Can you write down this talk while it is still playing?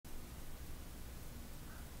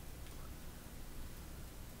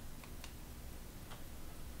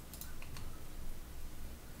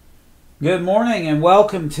Good morning and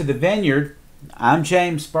welcome to the Vineyard. I'm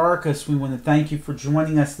James Barkus. We want to thank you for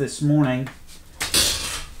joining us this morning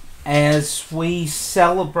as we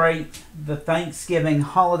celebrate the Thanksgiving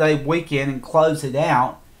holiday weekend and close it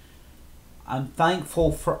out. I'm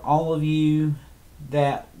thankful for all of you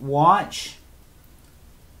that watch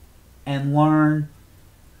and learn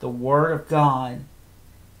the Word of God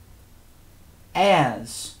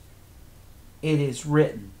as it is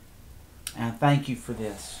written. And I thank you for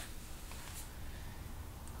this.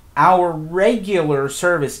 Our regular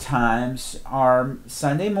service times are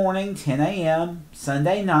Sunday morning 10 a.m.,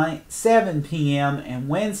 Sunday night 7 p.m., and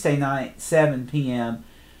Wednesday night 7 p.m.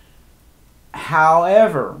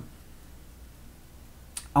 However,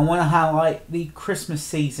 I want to highlight the Christmas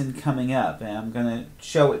season coming up, and I'm going to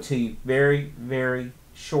show it to you very, very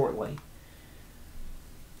shortly.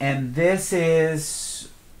 And this is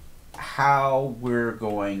how we're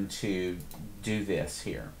going to do this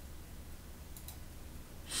here.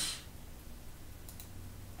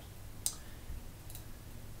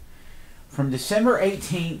 From December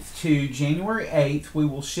 18th to January 8th, we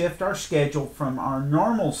will shift our schedule from our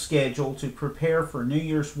normal schedule to prepare for New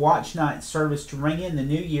Year's Watch Night service to ring in the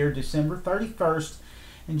new year, December 31st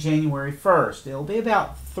and January 1st. It'll be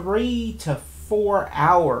about 3 to 4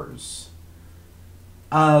 hours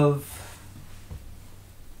of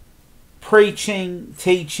preaching,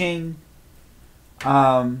 teaching,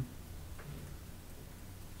 we'll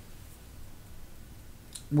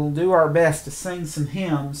do our best to sing some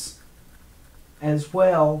hymns as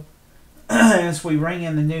well as we ring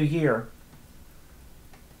in the new year.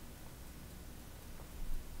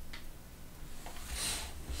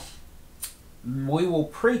 We will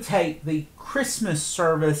pre-tape the Christmas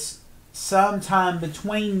service sometime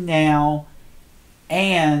between now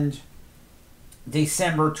and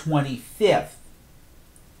December 25th.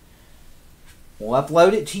 We'll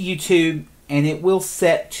upload it to YouTube and it will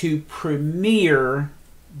set to premiere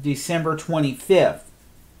December 25th.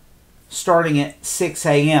 Starting at 6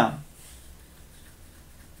 a.m.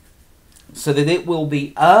 so that it will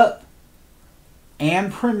be up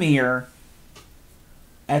and premiere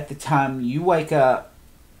at the time you wake up,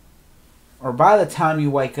 or by the time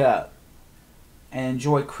you wake up and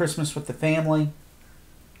enjoy Christmas with the family.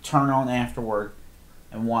 Turn on afterward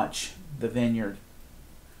and watch the Vineyard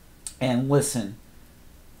and listen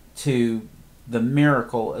to the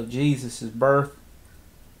miracle of Jesus' birth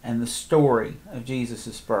and the story of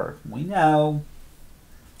Jesus' birth. We know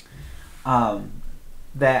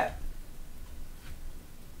that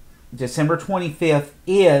December 25th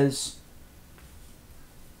is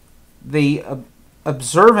the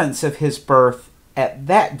observance of his birth at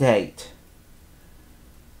that date.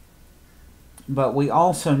 But we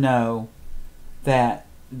also know that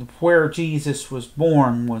where Jesus was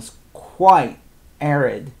born was quite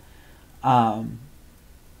arid.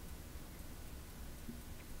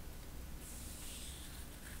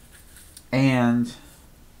 And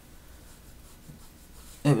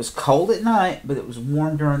it was cold at night, but it was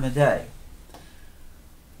warm during the day.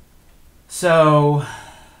 So,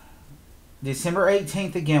 December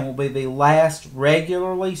 18th again will be the last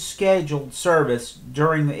regularly scheduled service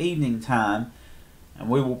during the evening time. And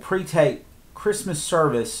we will pre-tape Christmas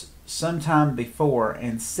service sometime before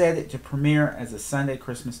and set it to premiere as a Sunday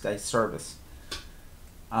Christmas Day service.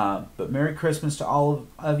 But Merry Christmas to all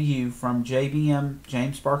of you from JBMN,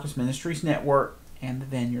 James Barkus Ministries Network, and the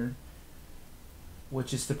Vineyard,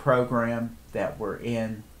 which is the program that we're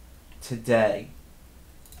in today.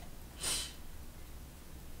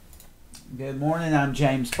 Good morning, I'm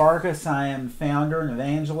James Barkus. I am founder and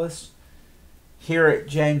evangelist here at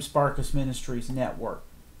James Barkus Ministries Network.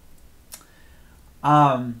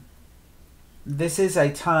 This is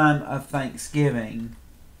a time of Thanksgiving.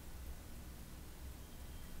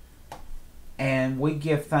 And we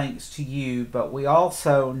give thanks to you, but we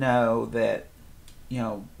also know that,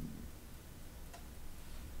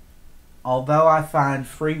 although I find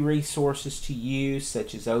free resources to use,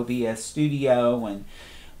 such as OBS Studio, and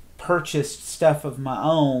purchased stuff of my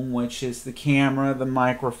own, which is the camera, the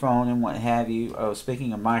microphone, and what have you. Oh,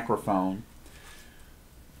 speaking of microphone,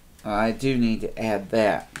 I do need to add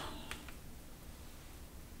that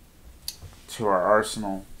to our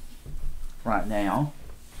arsenal right now.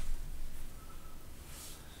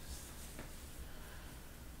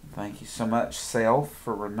 Thank you so much, Self,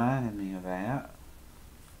 for reminding me of that.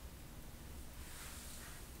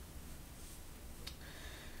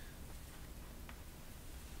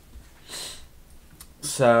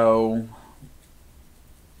 So,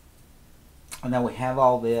 I know we have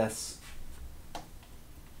all this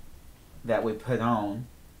that we put on.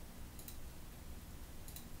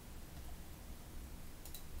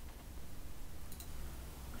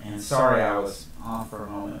 And sorry I was off for a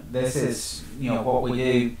moment. This is, what we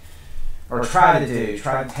do, or try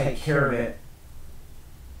to take care of it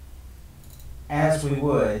as we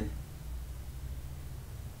would,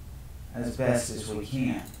 as best as we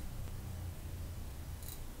can.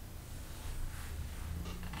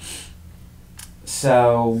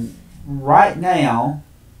 So, right now,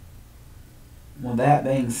 with that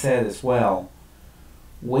being said as well,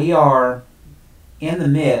 we are in the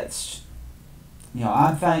midst.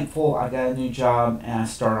 I'm thankful I got a new job and I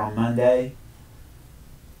start on Monday.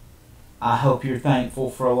 I hope you're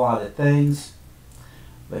thankful for a lot of things.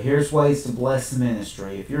 But here's ways to bless the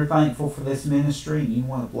ministry. If you're thankful for this ministry and you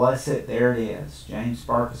want to bless it, there it is. James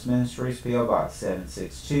Sparkus Ministries, P.O. Box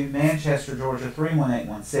 762, Manchester, Georgia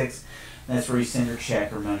 31816. That's where you send your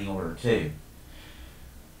check or money order to.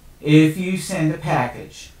 If you send a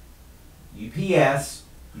package, UPS,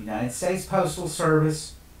 United States Postal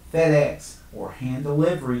Service, FedEx, or hand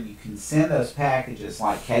delivery, you can send those packages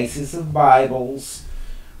like cases of Bibles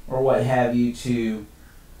or what have you to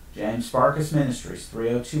James Sparkus Ministries,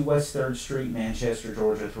 302 West 3rd Street, Manchester,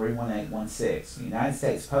 Georgia 31816. The United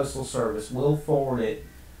States Postal Service will forward it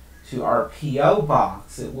to our P.O.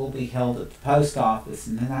 box. It will be held at the post office,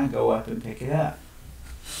 and then I go up and pick it up.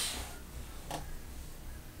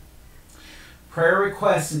 Prayer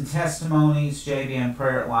requests and testimonies,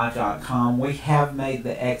 jbmprayer@live.com. We have made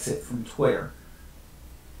the exit from Twitter.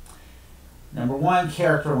 Number 1,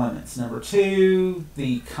 character limits. Number 2,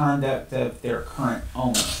 the conduct of their current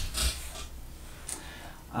owner.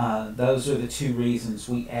 Those are the 2 reasons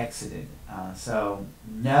we exited. So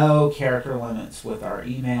no character limits with our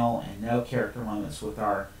email and no character limits with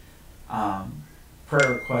our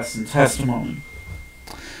prayer requests and testimony.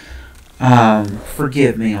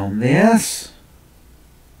 Forgive me on this.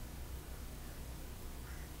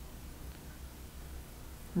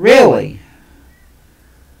 Really?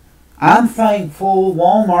 I'm thankful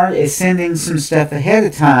Walmart is sending some stuff ahead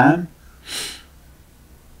of time.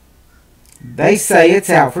 They say it's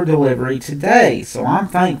out for delivery today, so I'm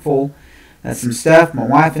thankful that some stuff my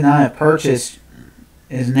wife and I have purchased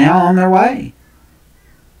is now on their way.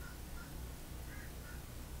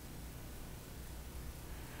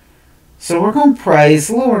 So we're going to praise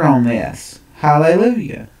the Lord on this.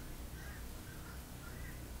 Hallelujah.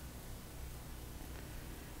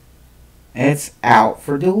 It's out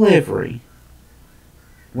for delivery.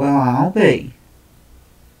 Well, I'll be.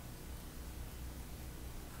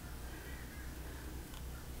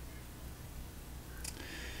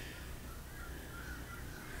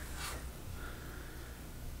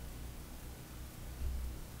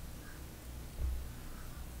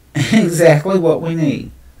 Exactly what we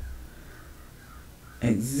need.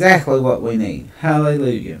 Exactly what we need.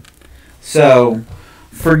 Hallelujah. So,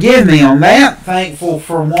 forgive me on that. Thankful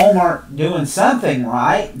for Walmart doing something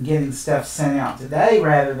right and getting stuff sent out today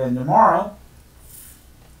rather than tomorrow.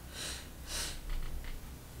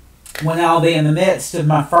 When I'll be in the midst of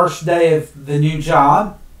my first day of the new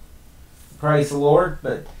job. Praise the Lord.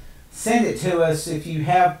 But send it to us if you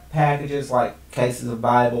have packages like cases of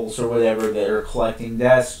Bibles or whatever that are collecting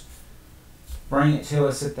dust. Bring it to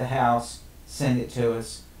us at the house. Send it to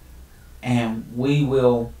us. And we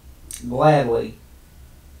will gladly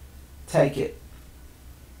take it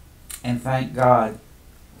and thank God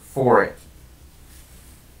for it.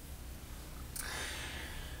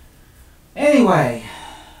 Anyway,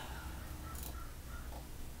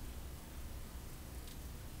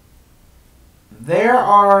 there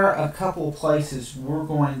are a couple of places we're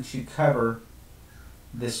going to cover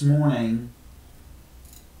this morning.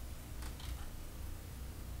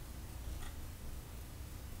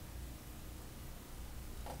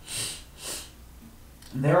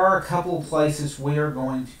 There are a couple of places we are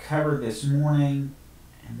going to cover this morning,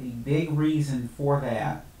 and the big reason for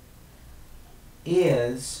that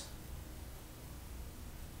is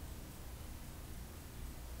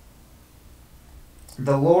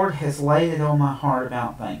the Lord has laid it on my heart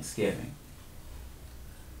about Thanksgiving.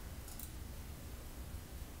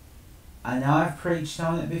 I know I've preached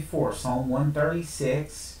on it before, Psalm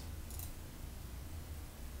 136.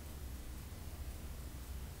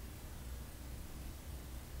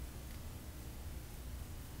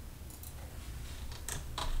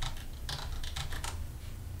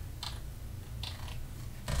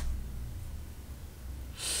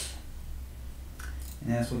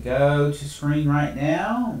 And as we go to screen right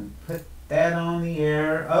now, put that on the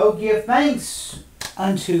air. Oh, give thanks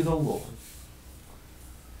unto the Lord,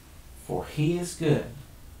 for he is good.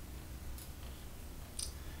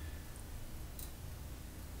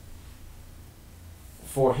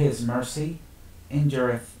 For his mercy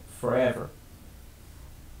endureth forever.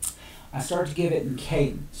 I start to give it in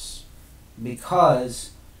cadence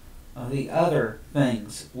because of the other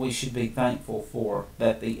things we should be thankful for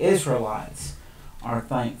that the Israelites are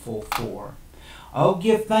thankful for. Oh,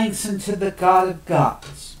 give thanks unto the God of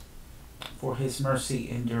gods, for his mercy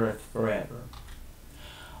endureth forever.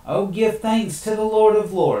 Oh, give thanks to the Lord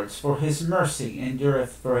of lords, for his mercy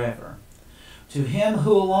endureth forever. To him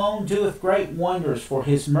who alone doeth great wonders, for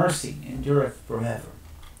his mercy endureth forever.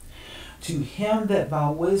 To him that by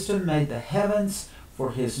wisdom made the heavens,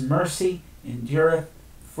 for his mercy endureth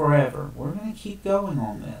forever. We're going to keep going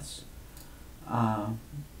on this.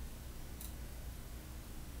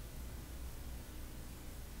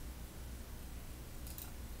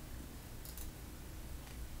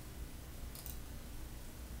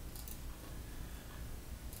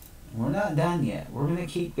 We're not done yet. We're going to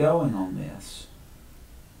keep going on this.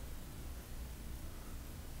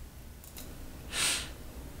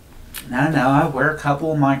 Now, I know I wear a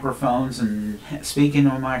couple of microphones and speak into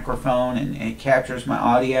a microphone and it captures my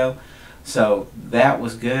audio. So that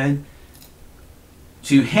was good.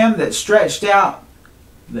 To him that stretched out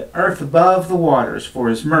the earth above the waters, for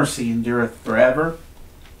his mercy endureth forever.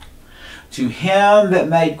 To him that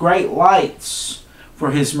made great lights,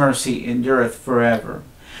 for his mercy endureth forever.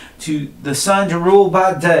 To the sun to rule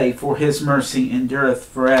by day, for his mercy endureth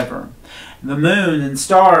forever. The moon and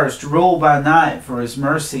stars to rule by night, for his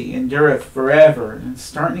mercy endureth forever. And it's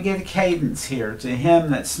starting to get a cadence here. To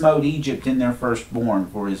him that smote Egypt in their firstborn,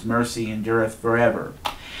 for his mercy endureth forever.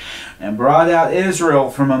 And brought out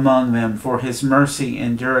Israel from among them, for his mercy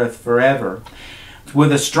endureth forever.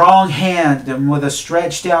 With a strong hand and with a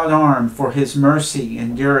stretched out arm, for his mercy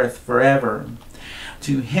endureth forever.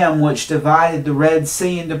 To him which divided the Red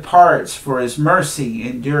Sea into parts, for his mercy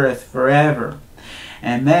endureth forever.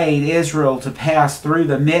 And made Israel to pass through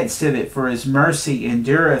the midst of it, for his mercy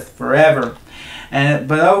endureth forever.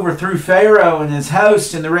 But overthrew Pharaoh and his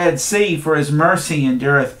host in the Red Sea, for his mercy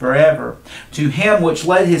endureth forever. To him which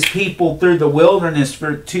led his people through the wilderness,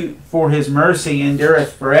 for his mercy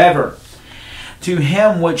endureth forever. To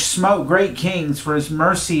him which smote great kings, for his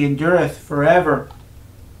mercy endureth forever.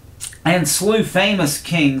 And slew famous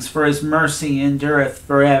kings, for his mercy endureth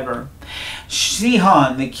forever.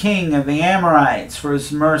 Sihon, the king of the Amorites, for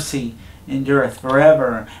his mercy endureth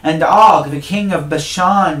forever. And Og, the king of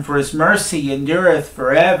Bashan, for his mercy endureth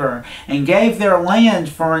forever. And gave their land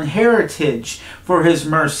for an heritage, for his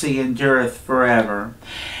mercy endureth forever.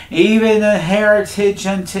 Even a heritage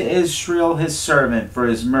unto Israel his servant, for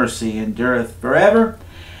his mercy endureth forever.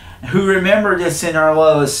 Who remembered us in our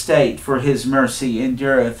low estate, for his mercy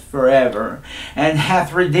endureth forever. And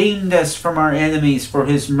hath redeemed us from our enemies, for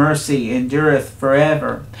his mercy endureth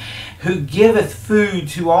forever. Who giveth food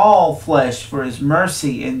to all flesh, for his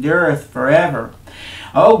mercy endureth forever.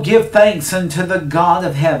 Oh, give thanks unto the God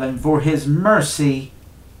of heaven, for his mercy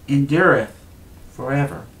endureth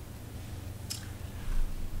forever.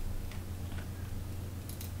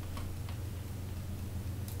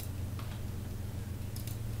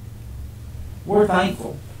 We're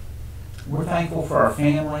thankful. We're thankful for our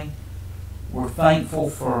family. We're thankful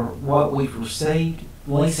for what we've received.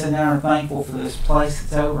 Lisa and I are thankful for this place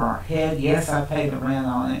that's over our head. Yes, I pay the rent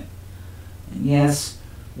on it. And yes,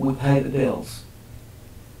 we pay the bills.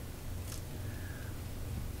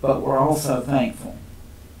 But we're also thankful.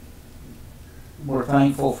 We're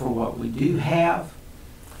thankful for what we do have.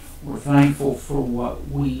 We're thankful for what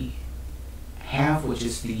we have, which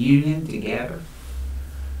is the union together.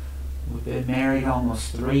 We've been married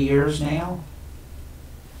almost 3 years now.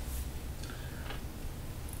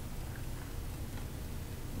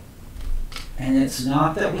 And it's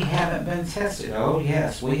not that we haven't been tested. Oh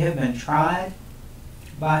yes, we have been tried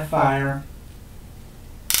by fire.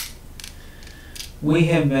 We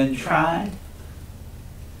have been tried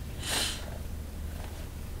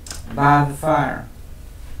by the fire.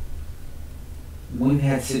 We've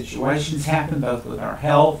had situations happen both with our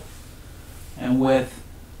health and with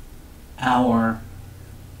our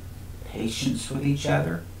patience with each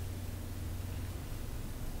other.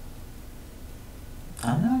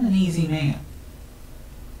 I'm not an easy man.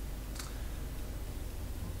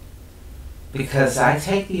 Because I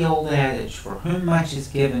take the old adage, for whom much is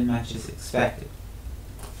given, much is expected.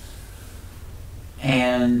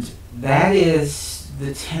 And that is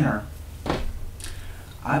the tenor.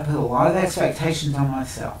 I put a lot of expectations on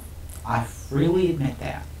myself. I freely admit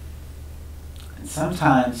that. And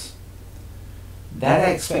sometimes that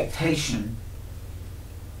expectation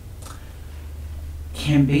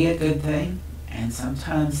can be a good thing, and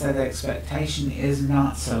sometimes that expectation is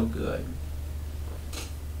not so good.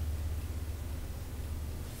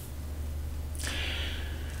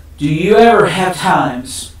 Do you ever have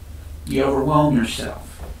times You overwhelm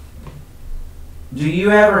yourself. Do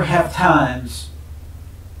you ever have times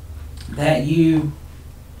that you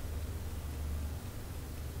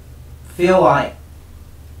feel like,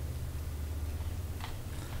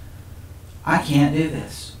 I can't do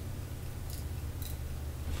this?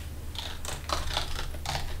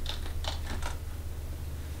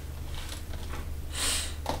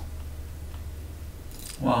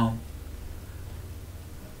 Well,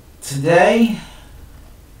 today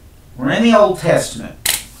we're in the Old Testament,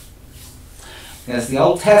 because the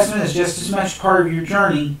Old Testament is just as much part of your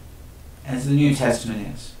journey as the New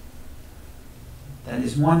Testament is. That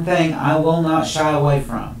is one thing I will not shy away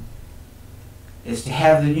from, is to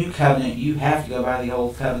have the New Covenant. You have to go by the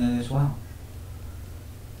Old Covenant as well.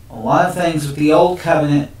 A lot of things with the Old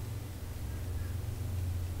Covenant,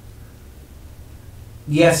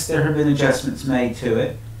 yes, there have been adjustments made to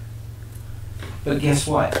it, but guess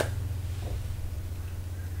what?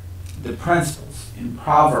 The principles in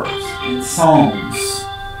Proverbs, in Psalms,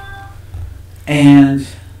 and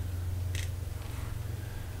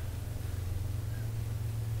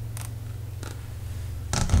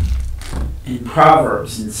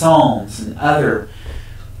Psalms and other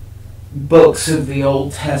books of the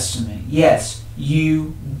Old Testament, yes,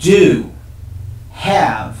 you do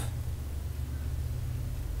have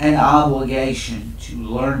an obligation to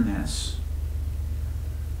learn this.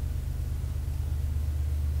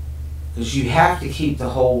 Because you have to keep the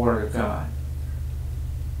whole Word of God.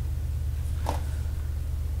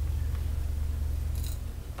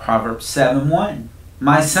 Proverbs 7:1.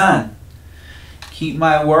 My son, keep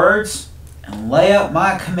my words and lay up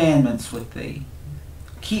my commandments with thee.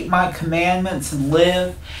 Keep my commandments and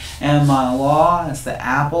live, and my law as the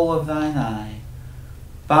apple of thine eye.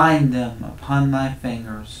 Bind them upon thy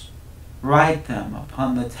fingers. Write them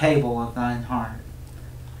upon the table of thine heart.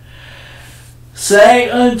 Say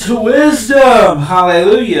unto wisdom,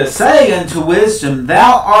 hallelujah, say unto wisdom,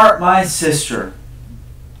 thou art my sister.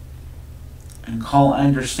 And call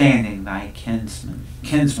understanding thy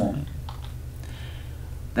kinswoman,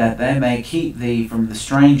 that they may keep thee from the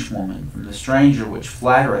strange woman, from the stranger which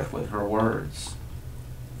flattereth with her words.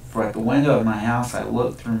 For at the window of my house I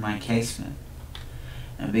looked through my casement,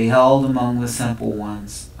 and beheld among the simple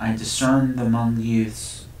ones, I discerned among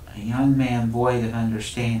youths, a young man void of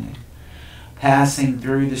understanding, passing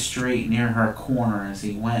through the street near her corner as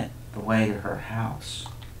he went the way to her house.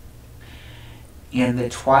 In the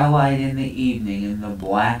twilight, in the evening, in the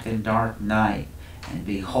black and dark night, and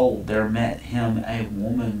behold, there met him a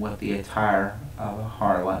woman with the attire of a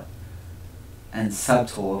harlot, and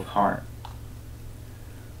subtle of heart.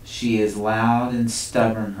 She is loud and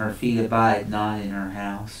stubborn, her feet abide not in her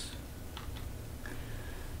house.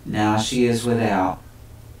 Now is she without,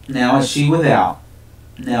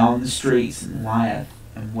 now in the streets, and lieth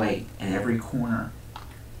and wait at every corner.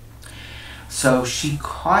 So she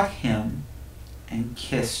caught him and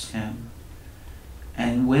kissed him,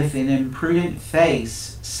 and with an imprudent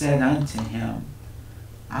face said unto him,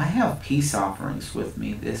 I have peace offerings with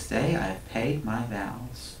me this day, I have paid my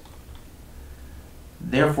vows.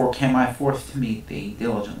 Therefore came I forth to meet thee,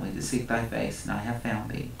 diligently to seek thy face, and I have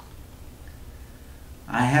found thee.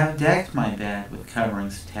 I have decked my bed with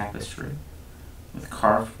coverings of tapestry, with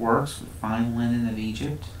carved works, with fine linen of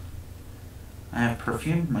Egypt. I have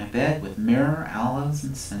perfumed my bed with myrrh, aloes,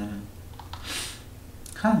 and cinnamon.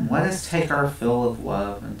 Come, let us take our fill of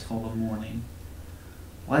love until the morning.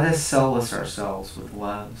 Let us solace ourselves with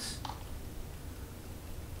loves.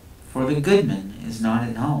 For the goodman is not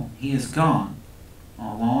at home. He is gone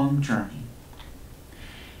on a long journey.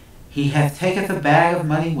 He hath taketh a bag of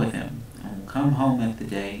money with him, and will come home at the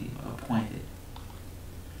day appointed.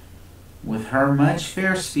 With her much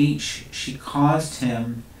fair speech she caused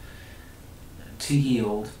him to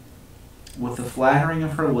yield. With the flattering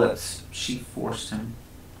of her lips she forced him.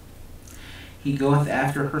 He goeth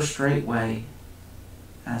after her straightway,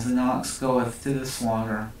 as an ox goeth to the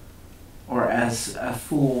slaughter, or as a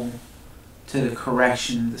fool to the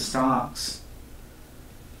correction of the stocks,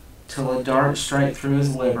 till a dart strike through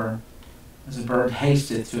his liver, as a bird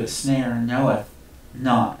hasteth to its snare, and knoweth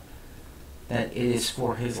not that it is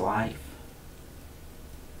for his life.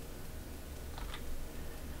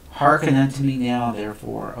 Hearken unto me now,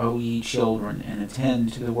 therefore, O ye children, and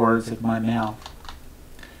attend to the words of my mouth.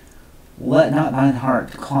 Let not thine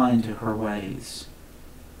heart decline to her ways.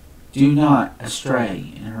 Do not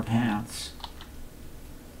astray in her paths.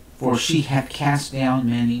 For she hath cast down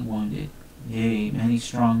many wounded, yea, many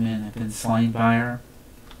strong men have been slain by her.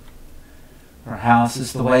 Her house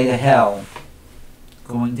is the way to hell,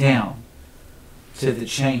 going down to the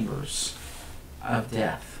chambers of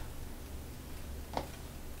death.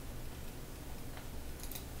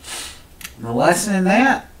 And the lesson in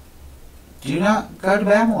that, do not go to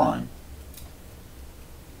Babylon.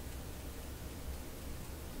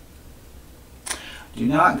 Do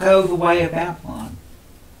not go the way of Babylon.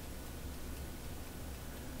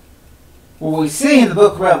 Well, we see in the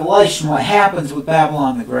book of Revelation what happens with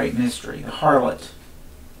Babylon the Great Mystery, the harlot,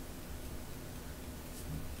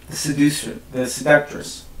 the seducer, the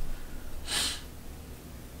seductress.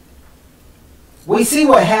 We see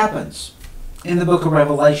what happens in the book of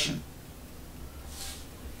Revelation.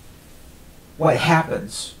 What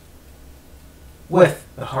happens with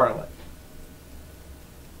the harlot.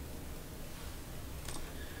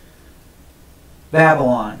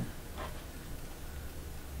 Babylon.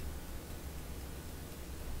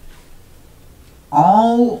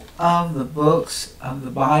 All of the books of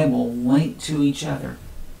the Bible link to each other.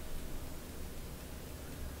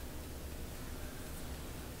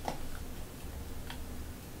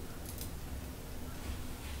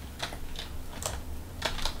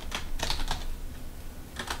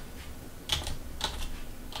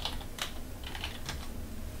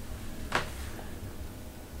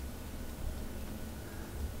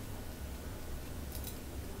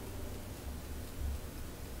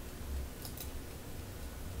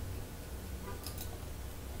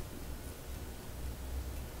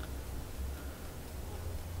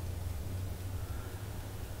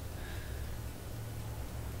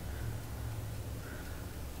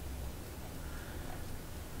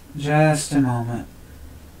 Just a moment.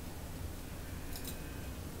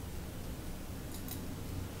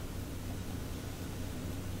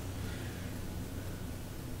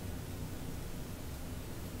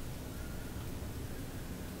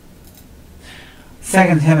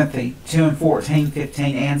 Second Timothy 2 and 14,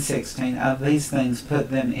 15, and 16. Of these things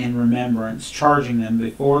put them in remembrance, charging them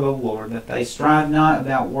before the Lord, that they strive not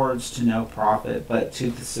about words to no profit, but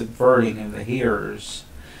to the subverting of the hearers.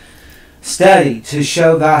 Study to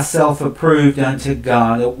show thyself approved unto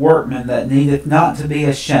God, a workman that needeth not to be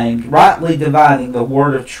ashamed, rightly dividing the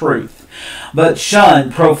word of truth. But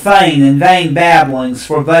shun profane and vain babblings,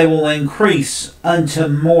 for they will increase unto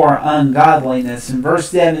more ungodliness. In verse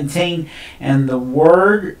 17, and their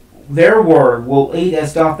word will eat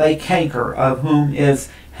as doth a canker, of whom is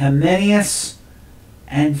Hymenaeus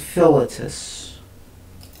and Philetus,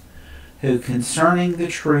 who concerning the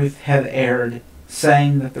truth have erred,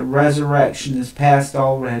 saying that the resurrection is past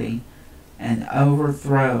already, and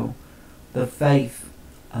overthrow the faith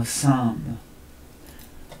of some.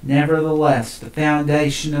 Nevertheless, the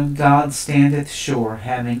foundation of God standeth sure,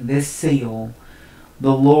 having this seal,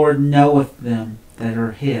 the Lord knoweth them that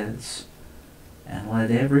are his. And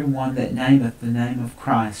let every one that nameth the name of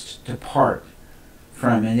Christ depart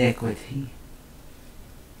from iniquity.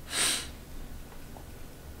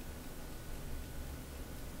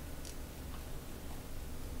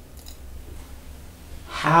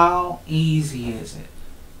 How easy is it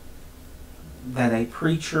that a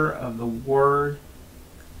preacher of the Word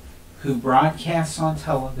who broadcasts on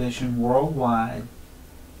television worldwide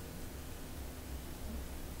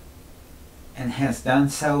and has done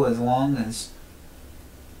so as long as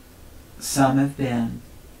some have been,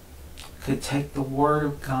 could take the Word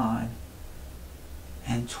of God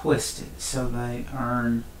and twist it so they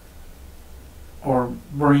earn or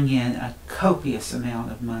bring in a copious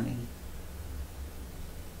amount of money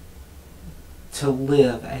to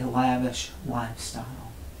live a lavish lifestyle.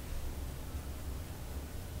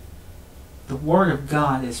 The Word of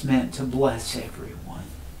God is meant to bless everyone.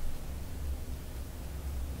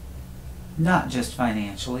 Not just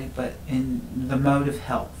financially, but in the mode of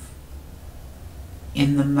health,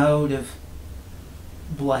 in the mode of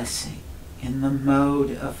blessing, in the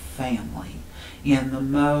mode of family, in the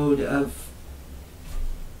mode of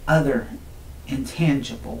other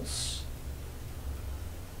intangibles.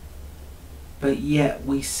 But yet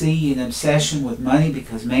we see an obsession with money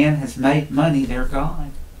because man has made money their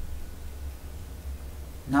God.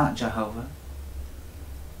 Not Jehovah.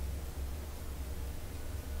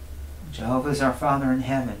 Jehovah is our Father in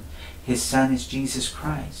heaven. His Son is Jesus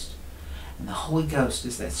Christ. And the Holy Ghost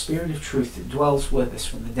is that Spirit of truth that dwells with us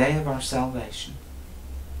from the day of our salvation.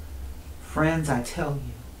 Friends, I tell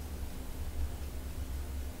you,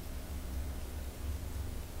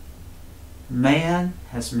 man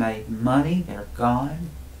has made money their God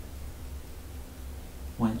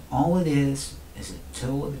when all it is a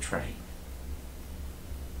tool of the trade.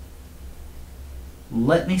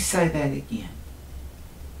 Let me say that again.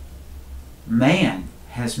 Man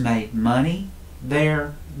has made money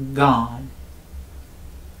their God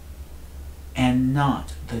and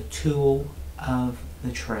not the tool of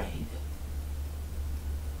the trade.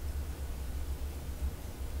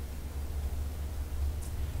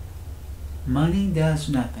 Money does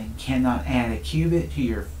nothing, cannot add a cubit to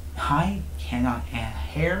your height, cannot add a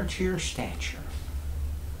hair to your stature.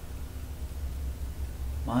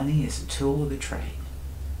 Money is a tool of the trade.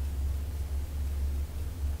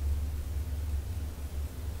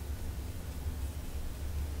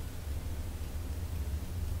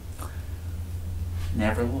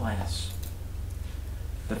 Nevertheless,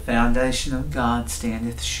 the foundation of God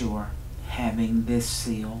standeth sure, having this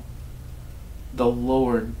seal: the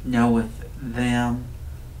Lord knoweth them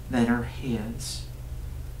that are his.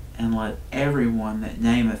 And let everyone that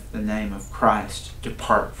nameth the name of Christ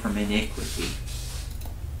depart from iniquity.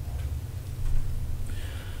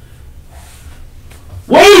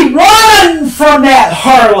 We run from that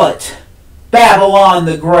harlot, Babylon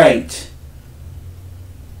the Great.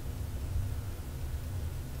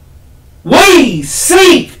 We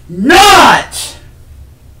seek not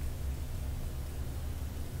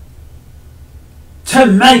to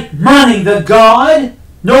make money the God,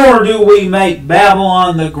 nor do we make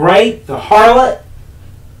Babylon the Great, the harlot,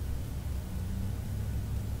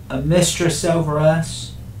 a mistress over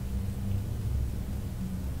us.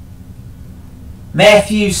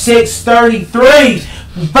 Matthew 6:33,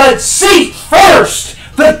 but seek first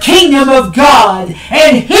the kingdom of God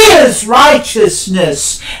and His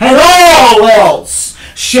righteousness, and all else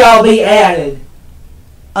shall be added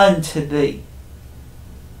unto thee.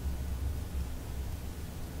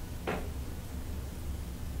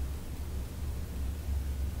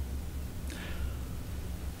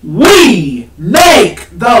 We make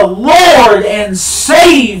the Lord and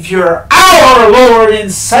Savior our Lord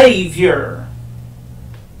and Savior.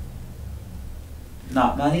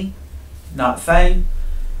 Not money, not fame,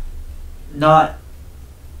 not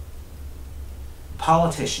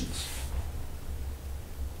politicians.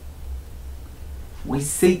 We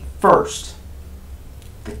seek first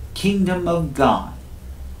the kingdom of God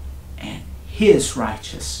and His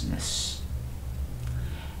righteousness,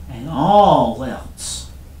 and all else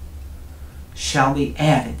shall be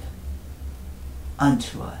added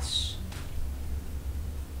unto us.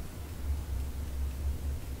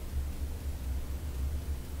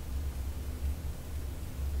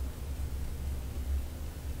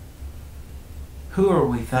 Who are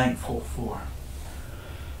we thankful for?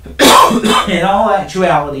 In all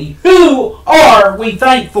actuality, who are we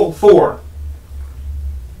thankful for?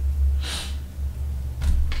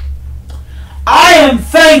 I am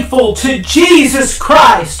thankful to Jesus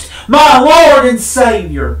Christ, my Lord and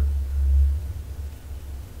Savior.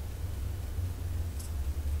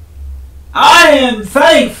 I am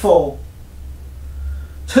thankful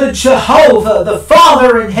to Jehovah, the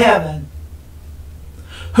Father in heaven,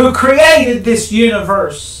 who created this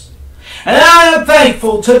universe. And I am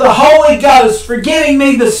thankful to the Holy Ghost for giving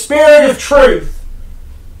me the Spirit of truth,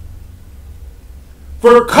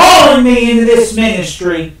 for calling me into this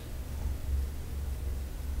ministry,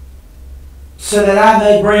 so that I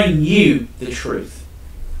may bring you the truth.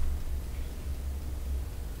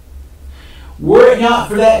 Were it not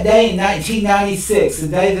for that day in 1996, the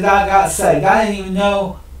day that I got saved, I didn't even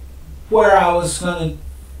know where I was going to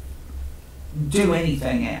do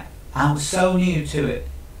anything at. I was so new to it.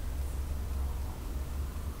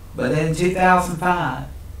 But then in 2005,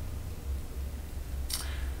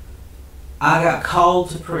 I got called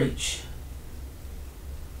to preach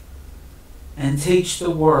and teach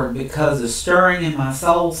the Word, because a stirring in my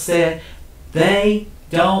soul said, they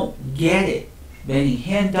don't get it. Benny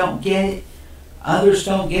Hinn don't get it. Others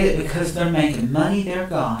don't get it because they're making money their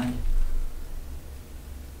God.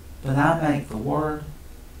 But I make the Word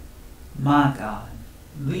my God,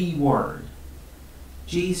 the Word,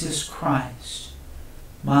 Jesus Christ,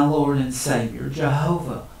 my Lord and Savior,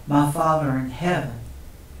 Jehovah, my Father in heaven,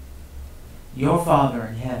 your Father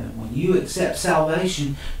in heaven. When you accept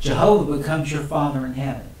salvation, Jehovah becomes your Father in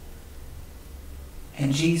heaven,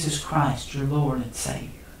 and Jesus Christ, your Lord and Savior.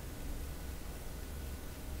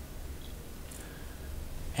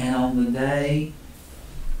 And on the day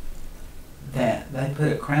that they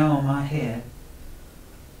put a crown on my head,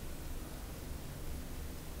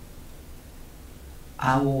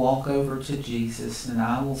 I will walk over to Jesus and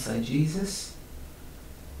I will say, Jesus,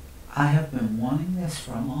 I have been wanting this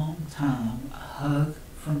for a long time, a hug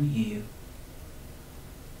from you.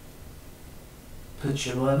 Put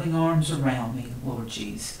your loving arms around me, Lord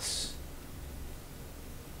Jesus,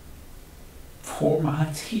 for my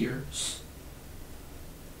tears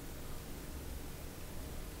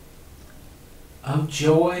of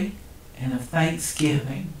joy and of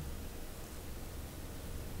thanksgiving.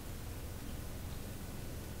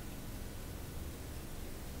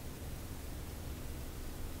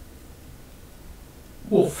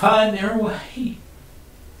 Will find their way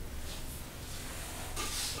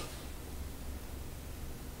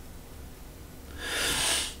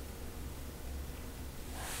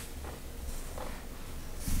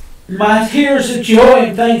my tears of joy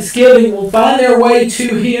and thanksgiving will find their way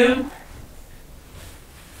to Him.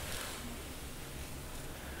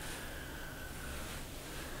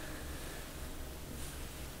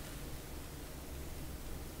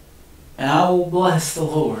 And I will bless the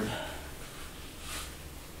Lord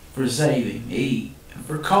for saving me and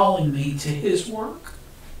for calling me to His work.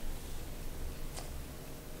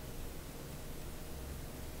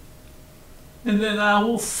 And then I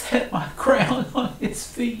will set my crown on His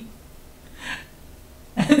feet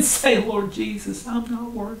and say, Lord Jesus, I'm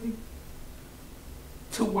not worthy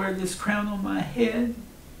to wear this crown on my head.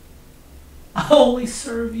 I only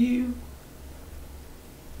serve You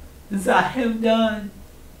as I have done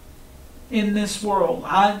in this world.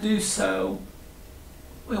 I do so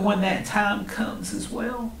when that time comes as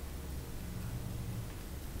well.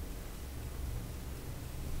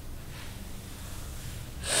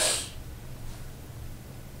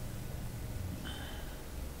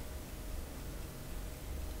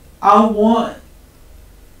 I want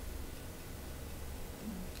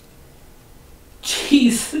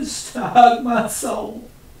Jesus to hug my soul,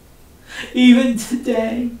 even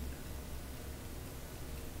today.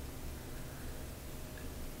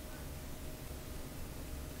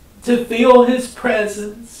 To feel His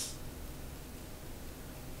presence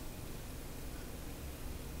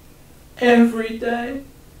every day,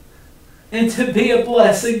 and to be a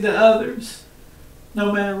blessing to others,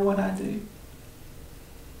 no matter what I do.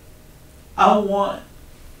 I want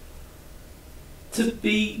to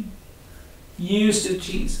be used of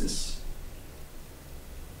Jesus.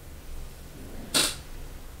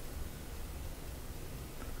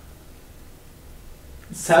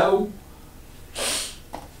 So,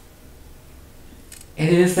 it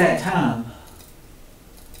is that time.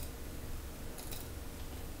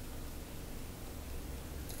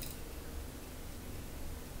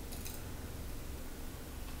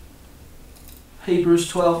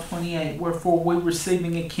 Hebrews 12:28, wherefore we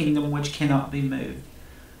receiving a kingdom which cannot be moved,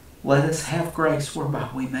 let us have grace whereby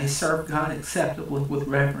we may serve God acceptably with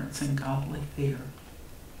reverence and godly fear.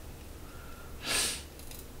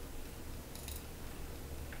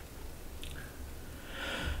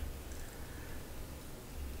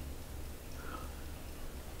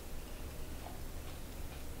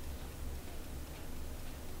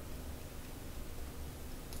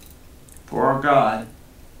 For our God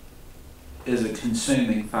is a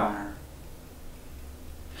consuming fire.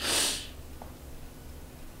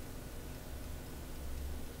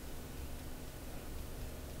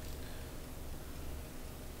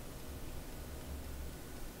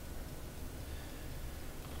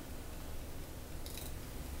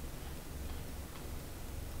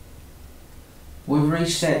 We've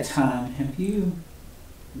reached that time. Have you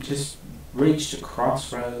just reached a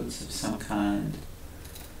crossroads of some kind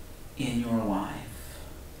in your life?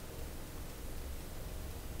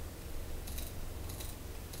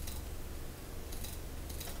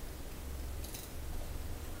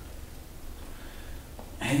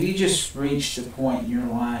 Have you just reached a point in your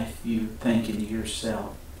life you're thinking to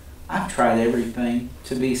yourself, I've tried everything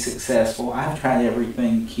to be successful. I've tried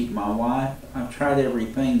everything to keep my wife. I've tried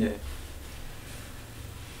everything to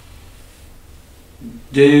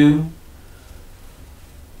do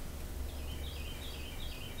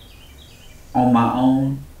on my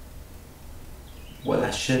own what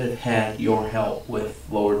I should have had Your help with,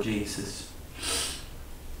 Lord Jesus.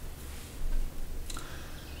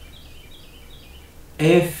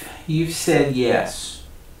 If you've said yes,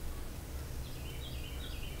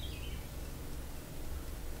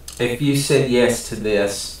 if you said yes to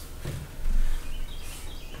this,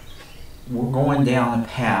 we're going down a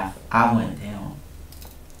path I went down.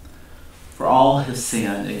 For all have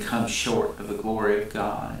sinned and come short of the glory of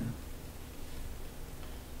God.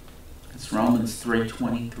 It's Romans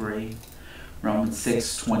 3:23. Romans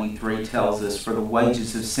 6:23 tells us, for the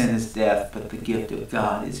wages of sin is death, but the gift of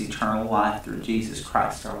God is eternal life through Jesus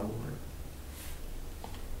Christ our Lord.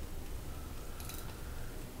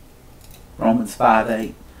 Romans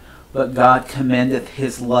 5:8, but God commendeth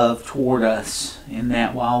His love toward us, in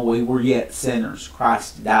that while we were yet sinners,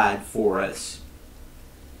 Christ died for us.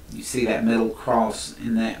 You see that middle cross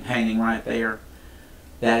in that painting right there?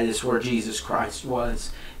 That is where Jesus Christ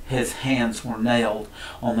was. His hands were nailed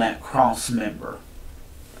on that cross member.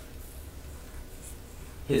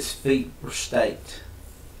 His feet were staked.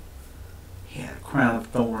 He had a crown of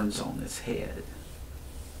thorns on his head.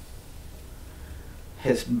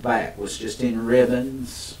 His back was just in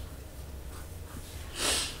ribbons.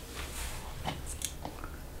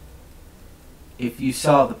 If you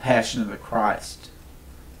saw the Passion of the Christ,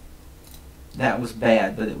 that was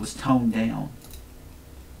bad, but it was toned down.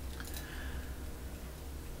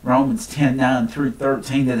 Romans 10:9 through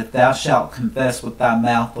 13, that if thou shalt confess with thy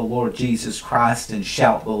mouth the Lord Jesus Christ, and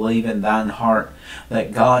shalt believe in thine heart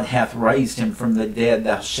that God hath raised him from the dead,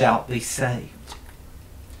 thou shalt be saved.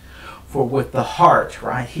 For with the heart,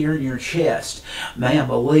 right here in your chest, man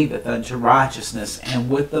believeth unto righteousness, and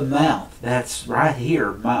with the mouth, that's right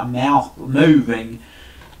here, my mouth moving,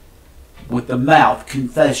 with the mouth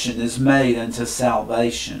confession is made unto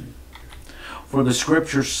salvation. For the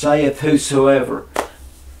Scripture saith, whosoever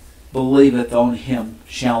believeth on him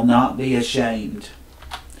shall not be ashamed.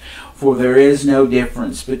 For there is no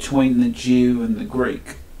difference between the Jew and the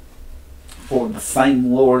Greek. For the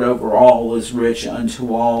same Lord over all is rich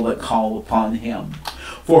unto all that call upon him.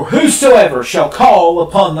 For whosoever shall call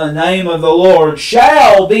upon the name of the Lord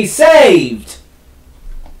shall be saved.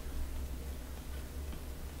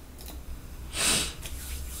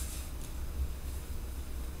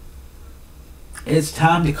 It's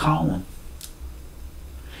time to call him.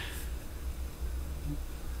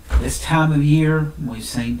 This time of year, we've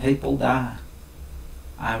seen people die.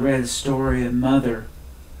 I read a story of a mother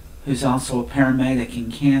who's also a paramedic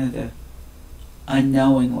in Canada,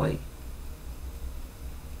 unknowingly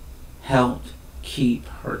helped keep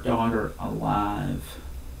her daughter alive,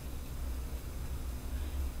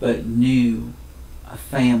 but knew a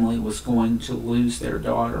family was going to lose their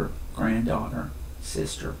daughter, granddaughter,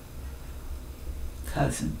 sister,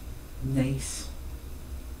 cousin, niece.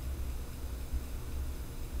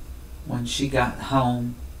 When she got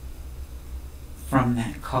home from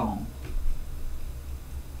that call,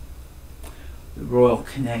 the Royal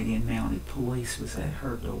Canadian Mounted Police was at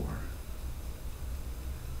her door.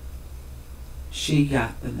 She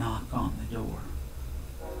got the knock on the door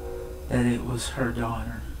that it was her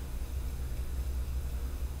daughter.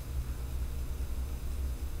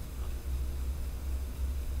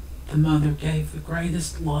 The mother gave the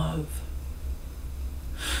greatest love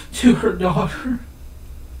to her daughter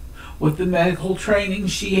with the medical training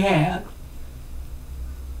she had.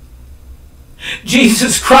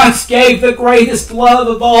 Jesus Christ gave the greatest love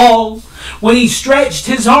of all when he stretched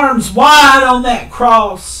his arms wide on that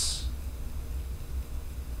cross.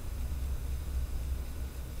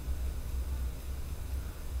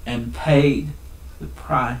 And paid the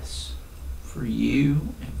price for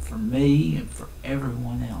you and for me and for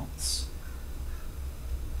everyone else.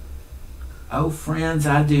 Oh friends,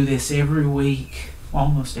 I do this every week,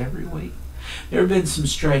 almost every week. There have been some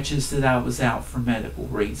stretches that I was out for medical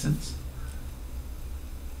reasons.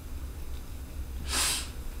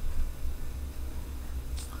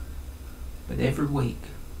 But every week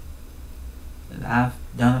that I've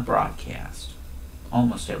done a broadcast,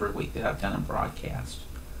 almost every week that I've done a broadcast,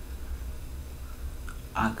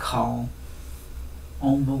 I call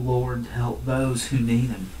on the Lord to help those who need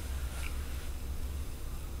him.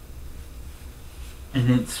 And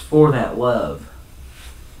it's for that love.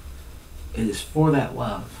 It is for that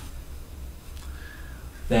love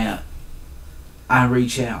that I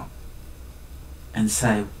reach out and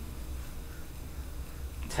say,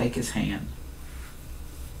 take his hand.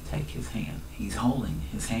 Take his hand. He's holding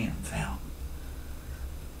his hands out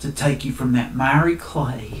to take you from that miry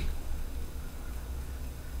clay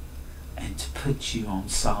and to put you on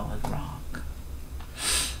solid rock.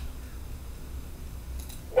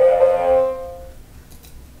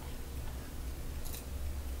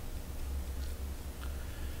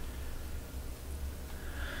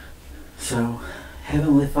 So,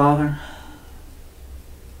 Heavenly Father,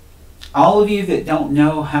 all of you that don't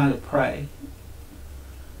know how to pray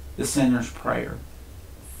the sinner's prayer,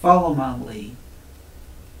 follow my lead,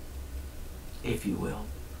 if you will.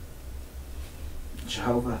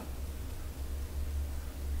 Jehovah,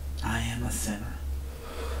 I am a sinner.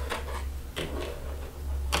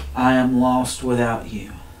 I am lost without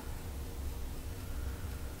you.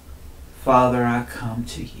 Father, I come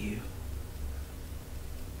to you.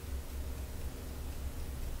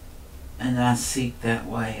 And I seek that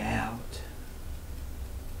way out.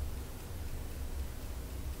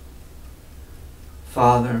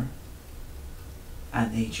 Father, I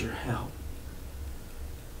need your help.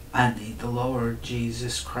 I need the Lord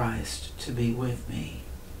Jesus Christ to be with me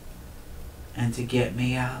and to get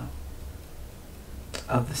me out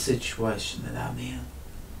of the situation that I'm in.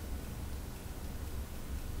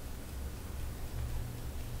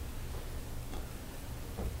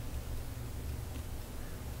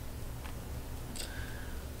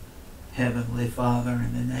 Heavenly Father,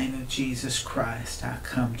 in the name of Jesus Christ, I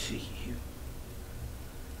come to you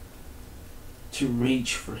to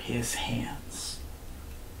reach for his hands,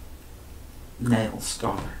 nail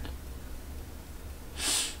scarred,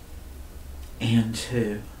 and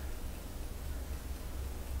to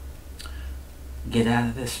Get out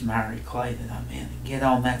of this miry clay that I'm in and get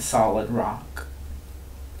on that solid rock.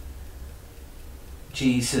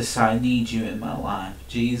 Jesus, I need you in my life.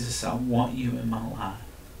 Jesus, I want you in my life.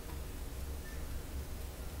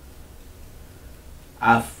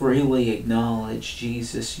 I freely acknowledge,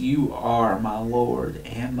 Jesus, you are my Lord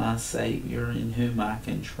and my Savior in whom I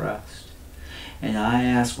can trust. And I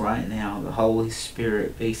ask right now the Holy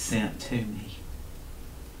Spirit be sent to me.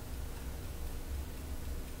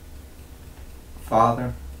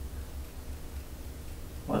 Father,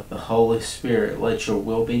 let the Holy Spirit, let your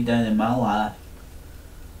will be done in my life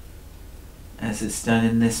as it's done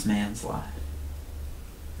in this man's life.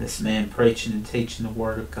 This man preaching and teaching the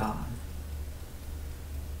Word of God.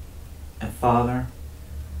 And Father,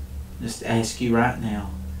 just ask you right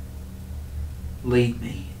now, lead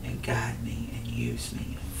me and guide me and use me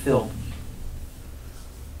and fill me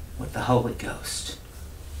with the Holy Ghost.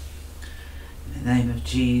 In the name of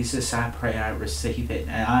Jesus, I pray I receive it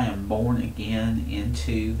and I am born again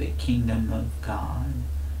into the kingdom of God. And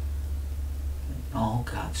all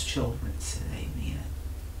God's children said amen.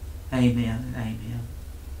 Amen and amen.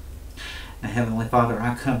 Now, Heavenly Father,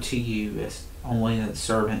 I come to you as only a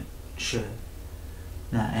servant should.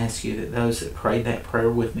 And I ask you that those that prayed that prayer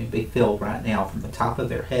with me be filled right now from the top of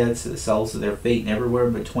their heads to the soles of their feet and everywhere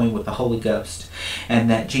in between with the Holy Ghost. And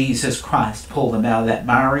that Jesus Christ pull them out of that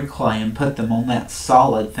miry clay and put them on that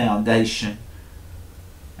solid foundation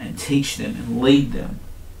and teach them and lead them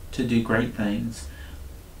to do great things.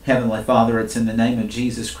 Heavenly Father, it's in the name of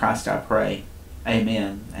Jesus Christ I pray.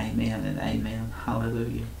 Amen, amen, and amen.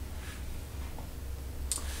 Hallelujah.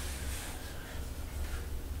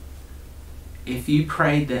 If you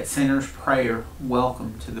prayed that sinner's prayer,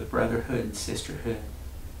 welcome to the brotherhood and sisterhood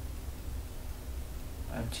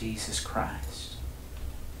of Jesus Christ.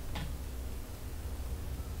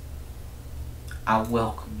 I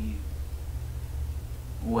welcome you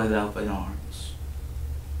with open arms.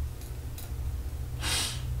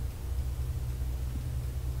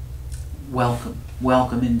 Welcome,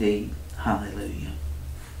 welcome indeed. Hallelujah.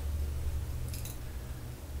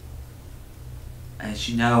 As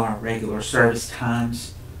you know, our regular service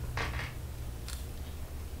times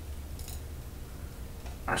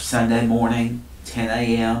are Sunday morning, 10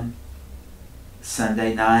 a.m.,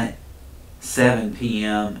 Sunday night, 7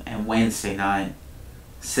 p.m., and Wednesday night,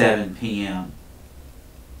 7 p.m.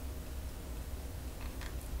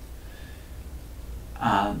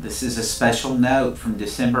 This is a special note. From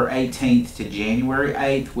December 18th to January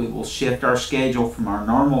 8th, we will shift our schedule from our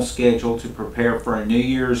normal schedule to prepare for a New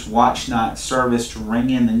Year's watch night service to ring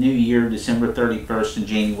in the new year, December 31st and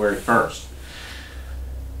January 1st.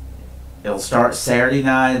 It'll start Saturday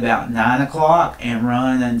night about 9 o'clock and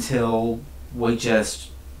run until we just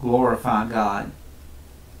glorify God.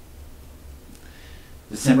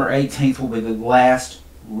 December 18th will be the last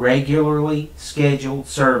regularly scheduled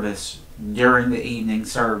service during the evening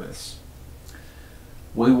service.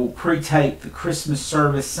 We will pre-tape the Christmas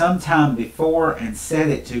service sometime before and set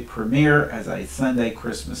it to premiere as a Sunday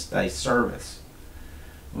Christmas Day service.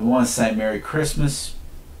 We want to say Merry Christmas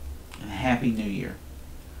and Happy New Year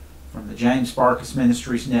from the James Barkus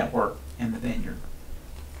Ministries Network and the Vineyard.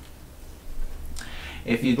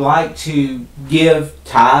 If you'd like to give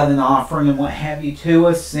tithe and offering and what have you to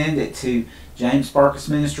us, send it to James Barkus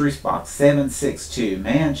Ministries, Box 762,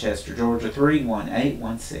 Manchester, Georgia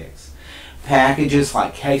 31816. Packages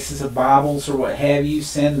like cases of Bibles or what have you,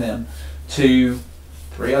 send them to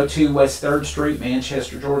 302 West 3rd Street,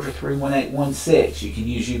 Manchester, Georgia 31816. You can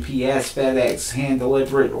use UPS, FedEx, hand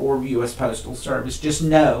deliver it, or U.S. Postal Service. Just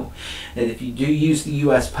know that if you do use the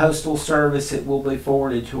U.S. Postal Service, it will be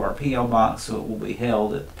forwarded to our P.O. Box, so it will be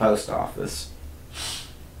held at the post office.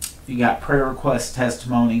 If you got prayer request,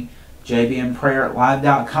 testimony,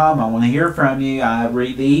 JBMprayer@live.com. I want to hear from you. I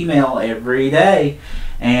read the email every day.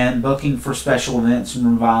 And booking for special events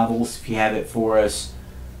and revivals, if you have it for us,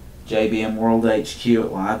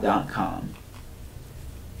 JBMWorldHQ@live.com.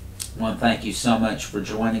 I want to thank you so much for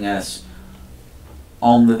joining us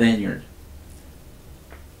on the Vineyard.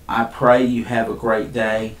 I pray you have a great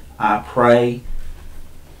day. I pray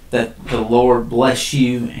that the Lord bless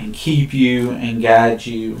you and keep you and guide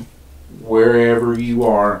you wherever you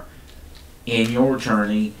are in your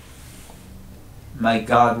journey. May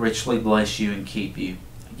God richly bless you and keep you.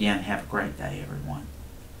 Again, have a great day, everyone.